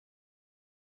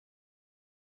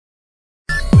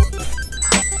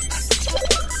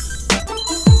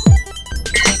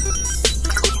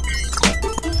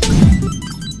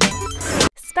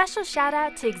special shout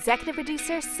out to executive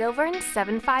producer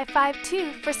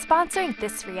Silverin7552 for sponsoring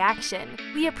this reaction.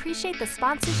 We appreciate the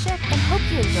sponsorship and hope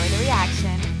you enjoy the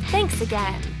reaction. Thanks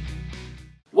again.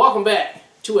 Welcome back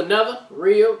to another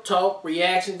Real Talk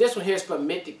reaction. This one here is for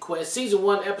Mythic Quest, Season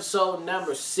 1, Episode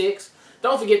number 6.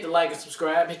 Don't forget to like and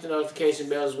subscribe. Hit the notification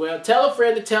bell as well. Tell a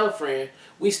friend to tell a friend.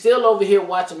 We still over here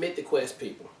watching Mythic Quest,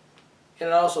 people. And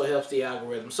it also helps the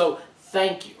algorithm. So,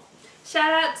 thank you.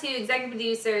 Shout out to executive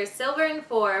producer Silverin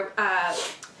for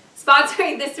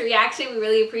sponsoring this reaction. We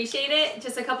really appreciate it.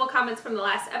 Just a couple comments from the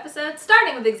last episode,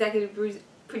 starting with executive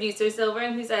producer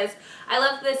Silverin, who says, "I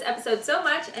love this episode so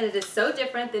much, and it is so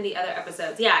different than the other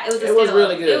episodes." Yeah, it was. It was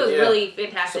really good. It was really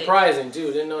fantastic. Surprising too.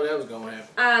 Didn't know that was going to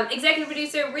happen. Executive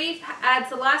producer Reef adds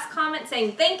the last comment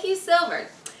saying, "Thank you, Silver.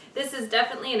 This is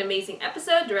definitely an amazing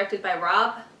episode, directed by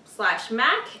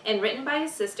Rob/Mac and written by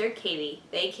his sister Katie.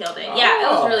 They killed it. Yeah,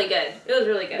 it was really good. It was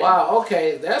really good. Wow.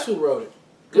 Okay, that's who wrote it.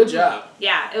 Good job.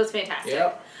 Yeah, it was fantastic.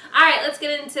 Yep. All right, let's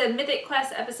get into Mythic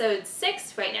Quest episode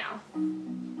 6 right now.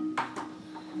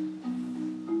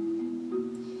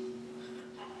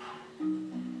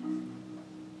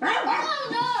 Oh,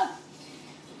 no!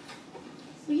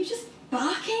 Were you just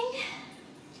barking?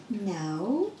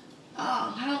 No.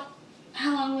 Oh,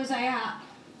 how long was I up?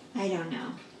 I don't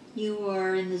know. You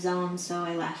were in the zone, so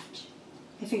I left.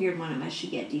 I figured one of us should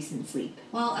get decent sleep.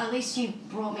 Well, at least you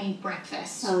brought me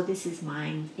breakfast. Oh, this is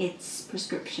mine. It's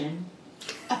prescription.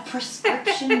 A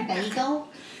prescription bagel?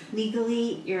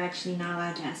 Legally, you're actually not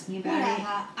allowed to ask me about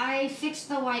Whatever. I fixed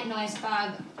the white noise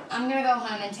bug. I'm gonna go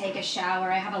home and take a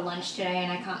shower. I have a lunch today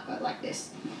and I can't go like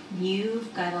this. it.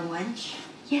 You've got a lunch?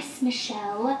 Yes,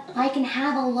 Michelle. I can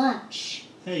have a lunch.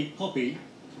 Hey, Poppy.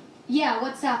 Yeah,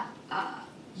 what's up?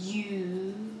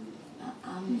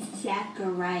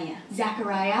 Zachariah.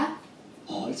 Zachariah?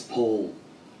 Oh, it's Paul.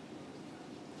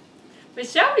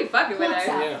 Michelle be fucking with What's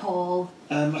her. up, Paul?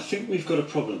 I think we've got a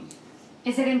problem.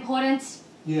 Is it important?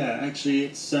 Yeah, actually,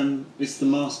 it's the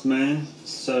masked man.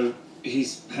 So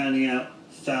he's handing out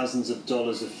thousands of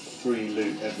dollars of free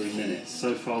loot every minute.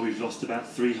 So far, we've lost about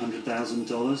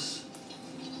 $300,000.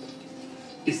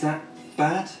 Is that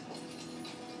bad?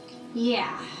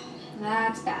 Yeah,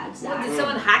 that's bad, Zach. What, did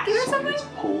someone hack it or Sorry, something? it's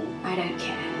Paul. I don't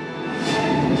care.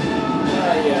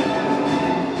 Yeah.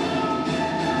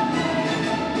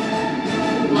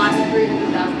 Lost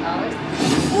 $300,000.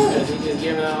 Has he just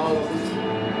given out all of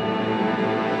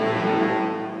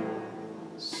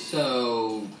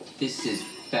So, this is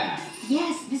bad.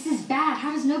 Yes, this is bad.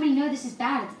 How does nobody know this is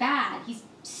bad? It's bad. He's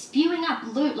spewing up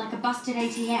loot like a busted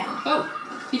ATM.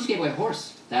 Oh, he just gave away a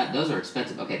horse. Those are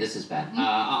expensive. Okay, this is bad.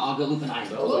 I'll go loop an iron.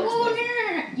 Oh, no.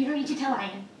 You don't need to tell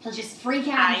Ian. He'll just freak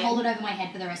out and hold it over my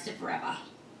head for the rest of forever.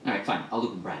 Alright, fine. I'll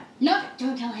loop Brad. No,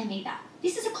 don't tell him either.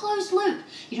 This is a closed loop.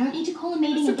 You don't need to call a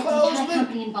meeting and get the entire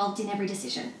company involved in every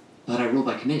decision. But I rule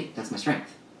by committee. That's my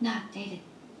strength. No, David,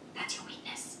 that's your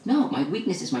weakness. No, my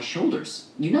weakness is my shoulders.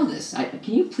 You know this.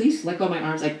 Can you please let go of my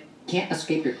arms? I can't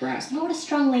escape your grasp. You know what a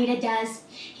strong leader does?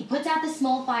 He puts out the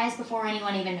small fires before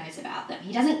anyone even knows about them.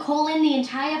 He doesn't call in the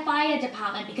entire fire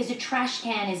department because a trash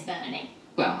can is burning.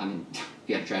 Well, I mean, if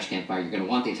you have a trash can fire, you're going to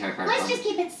want the entire fire Let's department.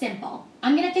 just keep it simple.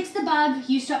 I'm gonna fix the bug.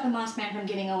 You stop the masked man from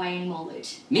giving away any more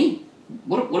loot. Me?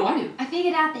 What do I do? I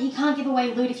figured out that he can't give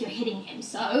away loot if you're hitting him,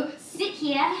 so sit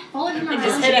here, follow him around,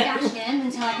 Just and hit bash him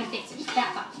until I can fix it. Just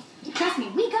that button. Trust me,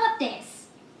 we got this.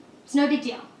 It's no big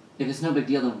deal. If it's no big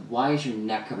deal, then why is your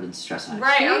neck covered in stress hives?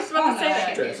 Right, I was about to say that.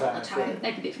 that. Stress All the hives, time.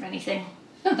 They could be from anything.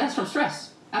 No, that's from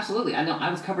stress. Absolutely. I know. I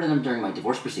was covered in them during my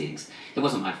divorce proceedings. It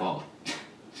wasn't my fault.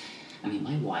 I mean,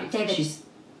 my wife, David. she's...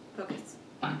 Focus.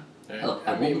 Fine. Yeah, Look,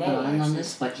 I I mean, won't put my an eye on wife-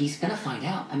 this, but he's gonna find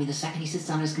out. I mean, the second he sits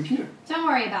down at his computer. Don't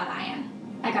worry about Ian.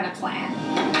 I got a plan.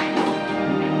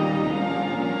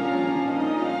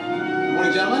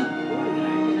 Morning, gentlemen.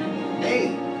 Hey,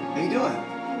 how you doing?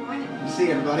 Good morning. Good to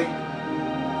see everybody.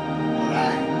 All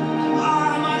right.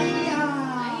 Ah, María.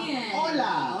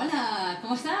 Hola. Hola,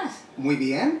 ¿cómo estás? Muy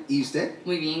bien. ¿Y usted?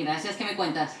 Muy bien, gracias. ¿Qué me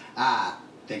cuentas? Ah,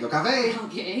 tengo café.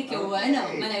 Ok, qué bueno.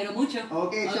 Me alegro mucho.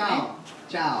 Okay, ciao.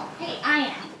 Ciao. Hey,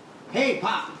 Ian. Hey,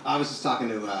 Pop. I was just talking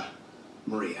to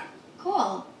Maria.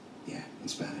 Cool. Yeah, in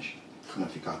Spanish. I don't know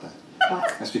if you caught that.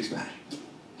 What? I speak Spanish.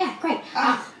 Yeah, great.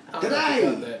 Ah, I don't good know if you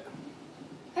got eye. that.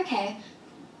 Okay,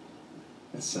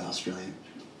 That's Australian.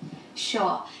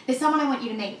 sure. There's someone I want you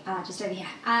to meet, just over here.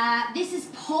 This is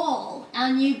Paul,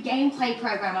 our new gameplay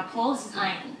programmer. Paul, this is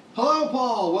Ian. Hello,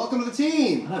 Paul. Welcome to the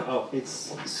team. Oh,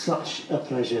 it's such a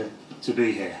pleasure to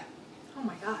be here. Oh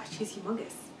my gosh, he's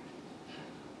humongous.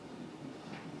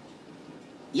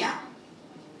 Yeah.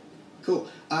 Cool.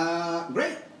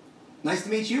 Great. Nice to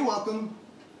meet you. Welcome.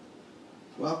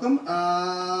 Welcome. You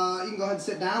can go ahead and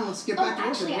sit down. Let's get back to work.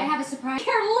 Actually, I have a surprise.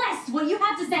 Care less what you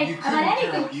have to say about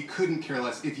anything. You couldn't care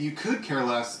less. If you could care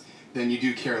less, then you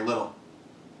do care little.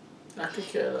 I could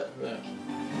care less. No.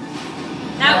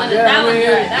 That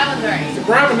one's right. It's a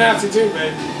prime announcer too,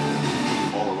 baby.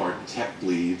 All of our tech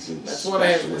leads and That's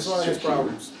specialists one of his are here.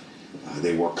 problems.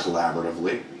 They work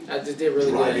collaboratively, I just did really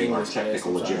good at driving our English.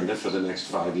 technical agenda for the next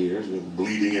 5 years with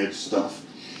bleeding edge stuff.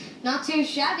 Not too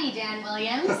shabby, Dan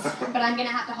Williams. But I'm gonna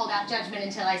have to hold out judgment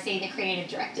until I see the creative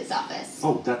director's office.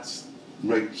 Oh, that's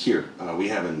right here. We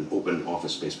have an open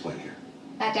office space plan here.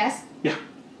 That desk? Yeah.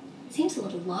 Seems a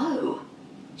little low.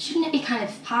 Shouldn't it be kind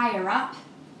of higher up?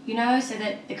 You know, so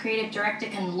that the creative director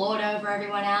can lord over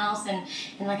everyone else and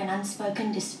like an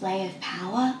unspoken display of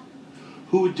power?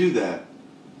 Who would do that?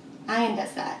 Ian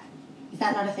does that. Is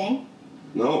that not a thing?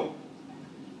 No.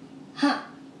 Huh.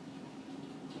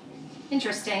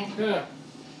 Interesting. Yeah.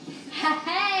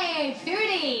 Hey,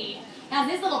 Pooty! How's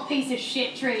this little piece of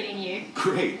shit treating you?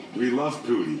 Great. We love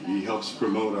Pooty. He helps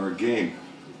promote our game.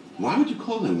 Why would you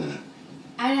call him that?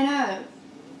 I don't know.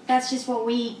 That's just what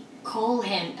we call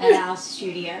him at our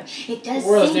studio. It does The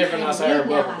world's seem different kind of outside our weird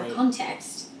now bubble, out of right?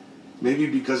 context. Maybe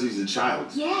because he's a child.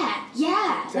 Yeah.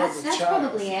 Sounds That's a child.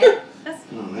 probably it.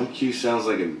 Oh, MQ sounds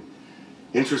like an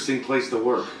interesting place to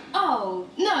work. Oh,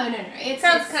 no. It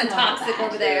Sounds kind of toxic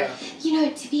over there. You know,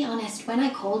 to be honest, when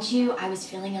I called you, I was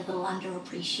feeling a little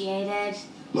underappreciated.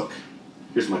 Look,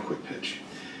 here's my quick pitch.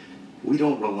 We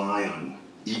don't rely on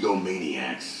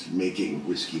egomaniacs making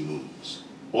risky moves.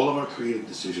 All of our creative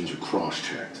decisions are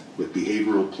cross-checked with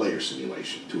behavioral player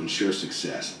simulation to ensure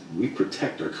success. We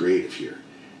protect our creative here.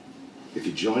 If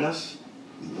you join us,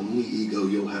 the only ego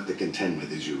you'll have to contend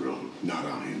with is your own, not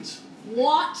Ian's.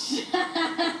 What?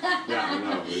 Yeah, I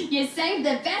know. You saved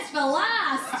the best for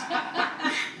last.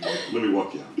 Let me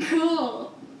walk you out.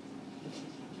 Cool.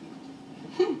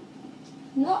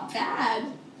 Not bad.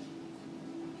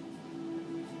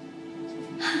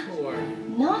 Who are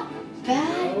you? Not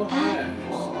bad Oh, at hi.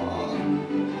 all.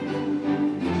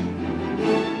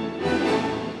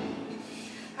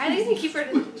 I think you keep her.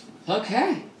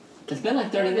 Okay. It's been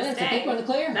like 30 minutes. I think we're in the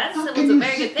clear. That How was can a you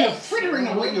very good sit there thing. frittering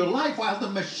away your life while the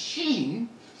machine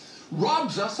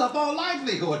robs us of our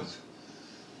livelihoods?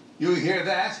 You hear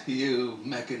that, you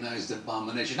mechanized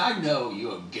abomination? I know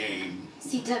you're game.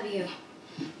 CW,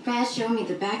 Brad showed me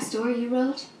the backstory you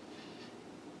wrote.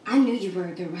 I knew you were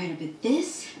a good writer, but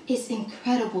this is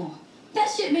incredible. That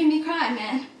shit made me cry,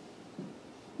 man.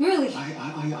 Really.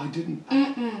 I didn't.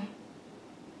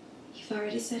 You've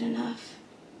already said enough.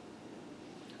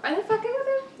 Are they fucking with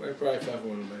him? We're probably fucking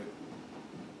with him,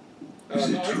 baby. Is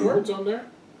it no, there's true? words on there.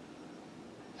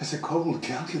 Has a cold,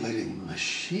 calculating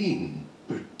machine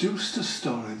produced a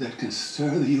story that can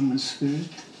stir the human spirit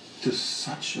to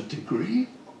such a degree?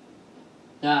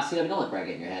 Nah, CW, don't let Brad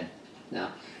get in your head.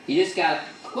 No. You just got...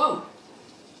 Whoa!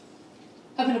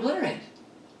 I've been obliterated.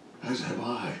 As have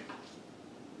I.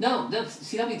 No,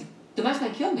 CW, the masked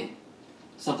man killed me.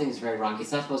 Something's very wrong.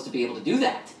 He's not supposed to be able to do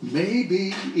that.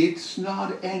 Maybe it's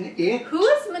not an it. Who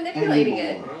is manipulating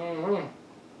anymore. it?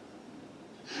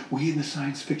 We in the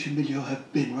science fiction milieu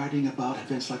have been writing about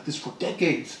events like this for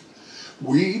decades.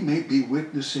 We may be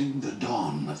witnessing the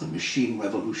dawn of the machine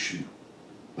revolution.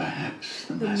 Perhaps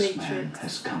the masked man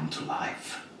has come to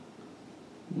life.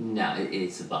 No,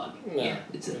 it's a bug. No, Yeah,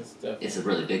 it's definitely- a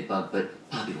really big bug, but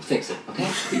Bobby will fix it,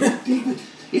 okay? David,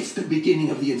 it's the beginning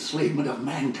of the enslavement of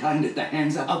mankind at the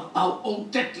hands of our own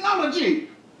technology.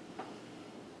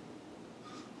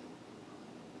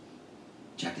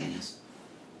 Jack Daniels.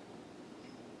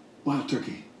 Wild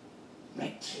turkey.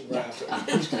 Right. Yeah. I'm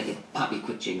just gonna give Poppy a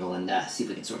quick jingle and see if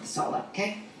we can sort this all out,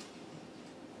 okay?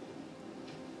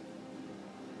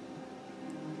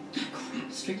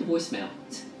 Crap, straight to voicemail.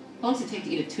 How long does it take to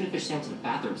eat a tuna fish sandwich in a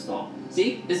bathroom stall?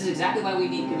 See? This is exactly why we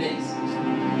need committees.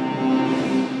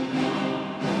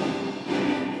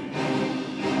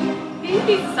 He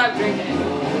needs to stop drinking.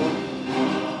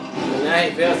 But now he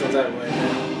feels some type of way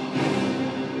now.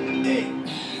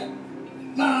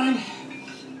 8, 9,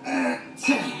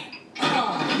 10.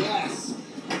 Oh, yes.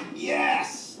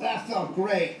 Yes. That felt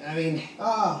great. I mean,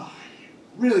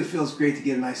 really feels great to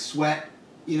get a nice sweat,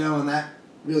 you know, and that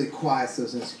really quiets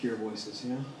those insecure voices,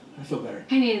 you know? I feel better.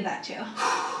 I needed that too.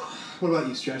 What about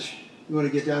you, Stretch? You want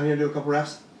to get down here and do a couple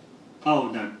reps? Oh,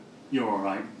 no. You're all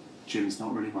right. Gym's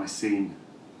not really my scene.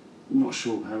 I'm not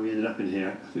sure how we ended up in here.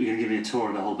 I thought you were going to give me a tour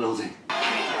of the whole building.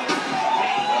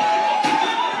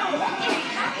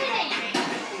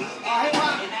 Hey,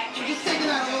 Rob, we're just taking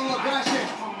that a little aggression.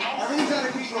 Everything's out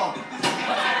of control.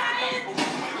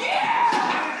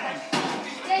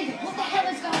 David, what the hell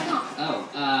is going on? Oh,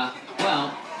 well,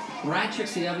 Brad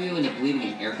tricked CW into believing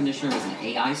an air conditioner was an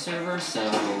AI server, so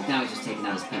now he's just taking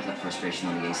out his pent-up frustration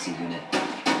on the AC unit.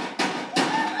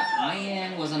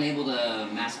 Ian was unable to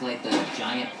emasculate the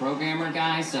giant programmer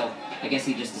guy, so I guess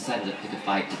he just decided to pick a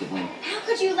fight he could win. How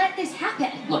could you let this happen?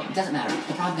 Look, it doesn't matter.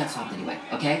 The problem got solved anyway,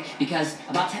 okay? Because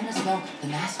about 10 minutes ago, the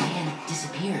masked man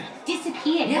disappeared.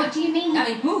 Disappeared? Yeah. What do you mean? I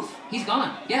mean, poof, he's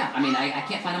gone. Yeah, I mean, I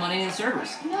can't find him on any of the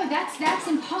servers. No, that's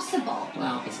impossible.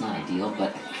 Well, it's not ideal,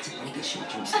 but it's a pretty good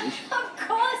short-term solution. Of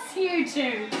course you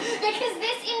do. Because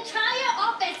this entire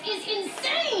office is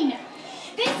insane.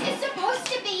 This is supposed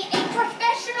to be a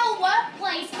professional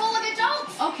workplace full of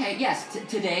adults. Okay, yes,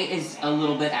 today is a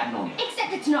little bit abnormal.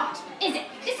 Except it's not, is it?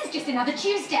 This is just another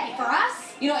Tuesday for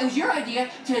us. You know, it was your idea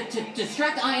to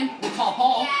distract Ian with Tall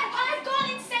Paul. Yeah, I've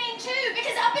gone insane too,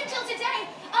 because up until today,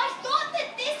 I thought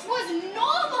that this was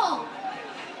normal.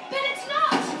 But it's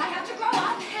not. I have to grow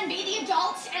up and be the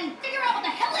adult and figure out what the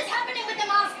hell is happening with the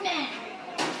masked man.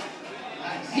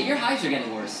 Hey, your hives are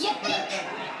getting worse. You think?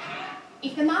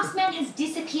 If the masked man has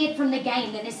disappeared from the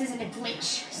game, then this isn't a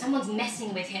glitch. Someone's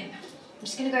messing with him. I'm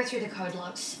just gonna go through the code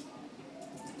logs.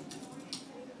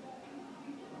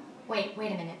 Wait a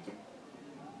minute.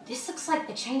 This looks like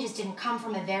the changes didn't come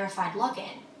from a verified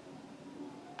login.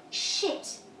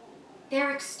 Shit.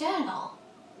 They're external.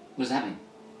 What does that mean?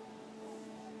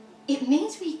 It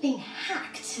means we've been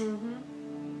hacked. Mm-hmm.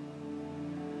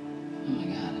 Oh my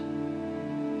god.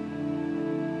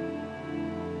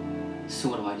 So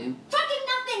what do I do? Fucking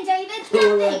nothing, David.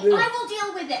 Nothing. I will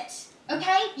deal with it.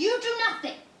 Okay? You do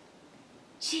nothing.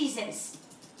 Jesus.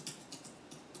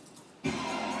 I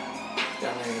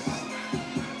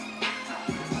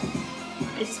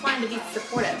just wanted to be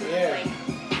supportive. Yeah.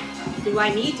 Like, do I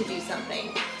need to do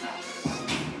something?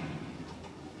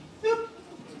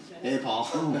 Hey, Paul.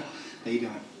 How you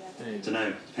doing? I don't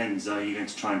know. Depends. Are you going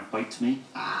to try and fight me?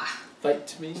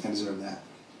 Fight me? I deserve that.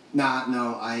 Nah,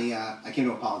 no, I came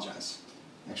to apologize.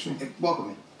 Actually, welcome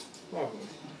me. Welcome.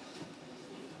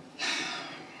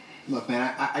 Look,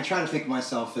 man, I try to think of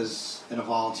myself as an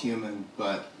evolved human,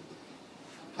 but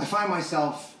I find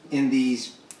myself in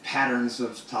these patterns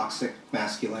of toxic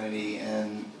masculinity,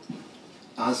 and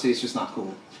honestly, it's just not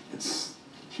cool. It's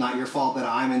not your fault that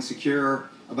I'm insecure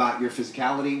about your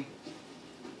physicality,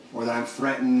 or that I'm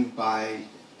threatened by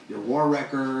your war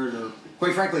record, or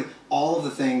quite frankly, all of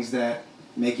the things that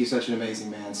make you such an amazing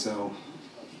man, so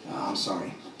I'm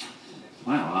sorry.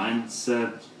 Wow, Ian, it's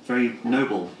very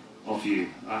noble of you.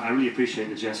 I really appreciate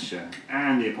the gesture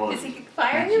and the apology. Is he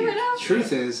firing you right now?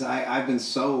 Truth is, I've been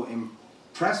so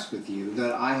impressed with you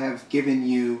that I have given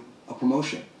you a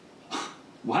promotion.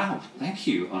 Wow, thank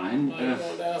you, Ian.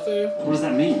 What does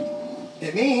that mean?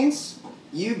 It means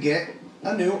you get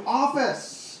a new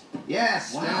office.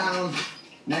 Yes, Wow. down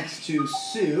next to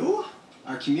Sue,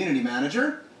 our community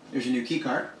manager. There's your new key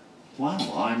card. Wow,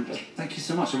 Ian, thank you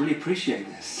so much. I really appreciate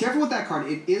this. Careful with that card.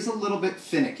 It is a little bit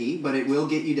finicky, but it will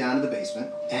get you down to the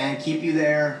basement and keep you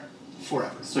there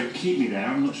forever. So keep me there.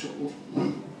 I'm not sure.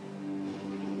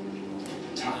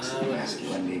 Toxic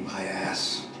masculinity, my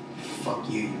ass. Fuck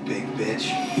you, you big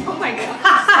bitch. Oh my god.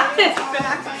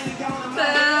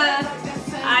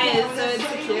 I am so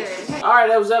insecure. Alright,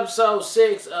 that was episode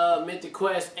 6 of Mythic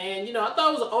Quest, and you know, I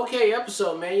thought it was an okay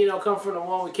episode, man. You know, come from the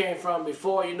one we came from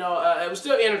before, you know, it was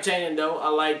still entertaining though. I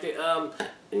liked it.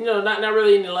 You know, not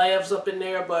really any laughs up in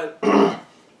there, but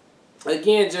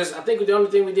again, just I think the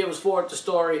only thing we did was forward the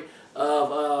story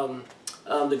of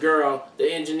the girl,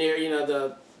 the engineer, you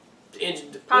know,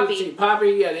 Poppy,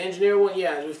 yeah, the engineer one,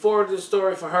 yeah. We forwarded the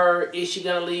story for her. Is she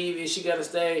gonna leave? Is she gonna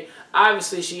stay?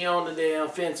 Obviously, she on the damn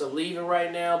fence of leaving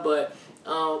right now, but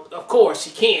of course she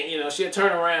can't. You know, she'll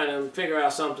turn around and figure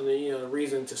out something, you know,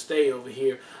 reason to stay over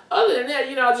here. Other than that,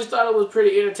 you know, I just thought it was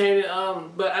pretty entertaining.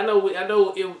 But I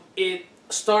know it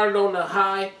started on the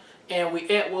high, and we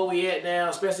at where we at now,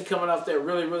 especially coming off that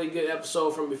really good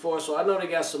episode from before. So I know they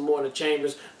got some more in the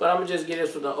chambers, but I'm gonna just get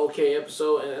this for the okay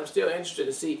episode, and I'm still interested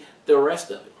to see the rest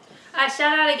of it.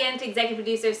 Shout out again to executive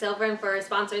producer Sylvan for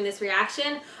sponsoring this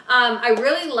reaction. I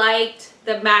really liked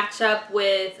the matchup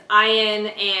with Ian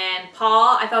and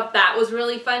Paul. I thought that was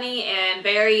really funny and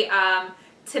very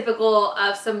typical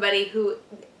of somebody who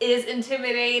is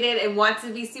intimidated and wants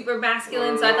to be super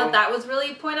masculine. So I thought that was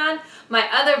really point on. My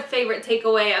other favorite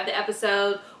takeaway of the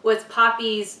episode was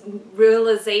Poppy's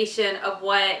realization of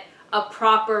what a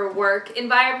proper work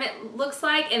environment looks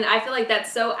like, and I feel like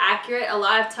that's so accurate. A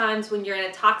lot of times when you're in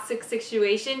a toxic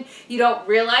situation, you don't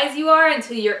realize you are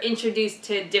until you're introduced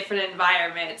to a different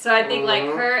environment. So I think like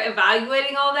her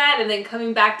evaluating all that and then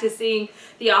coming back to seeing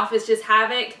the office just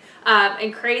havoc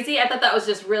and crazy, I thought that was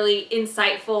just really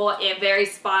insightful and very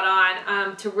spot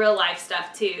on to real life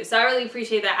stuff too. So I really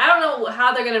appreciate that. I don't know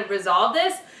how they're going to resolve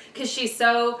this because she's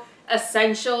so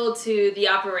essential to the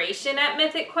operation at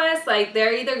Mythic Quest. Like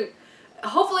they're either,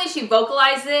 hopefully she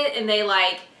vocalizes it and they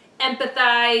like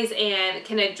empathize and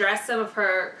can address some of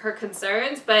her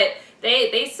concerns, but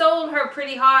they sold her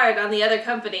pretty hard on the other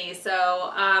company.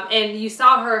 So and you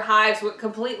saw her hives were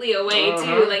completely away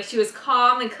too. Like she was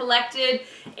calm and collected,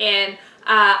 and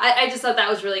I just thought that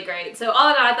was really great. So all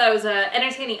in all, I thought it was an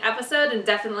entertaining episode and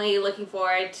definitely looking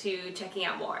forward to checking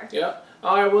out more. Yep.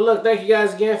 Alright, well look, thank you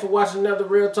guys again for watching another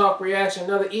Real Talk reaction,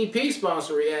 another EP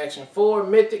sponsor reaction for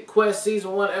Mythic Quest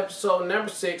Season 1 Episode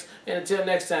number 6. And until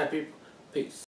next time, people, peace.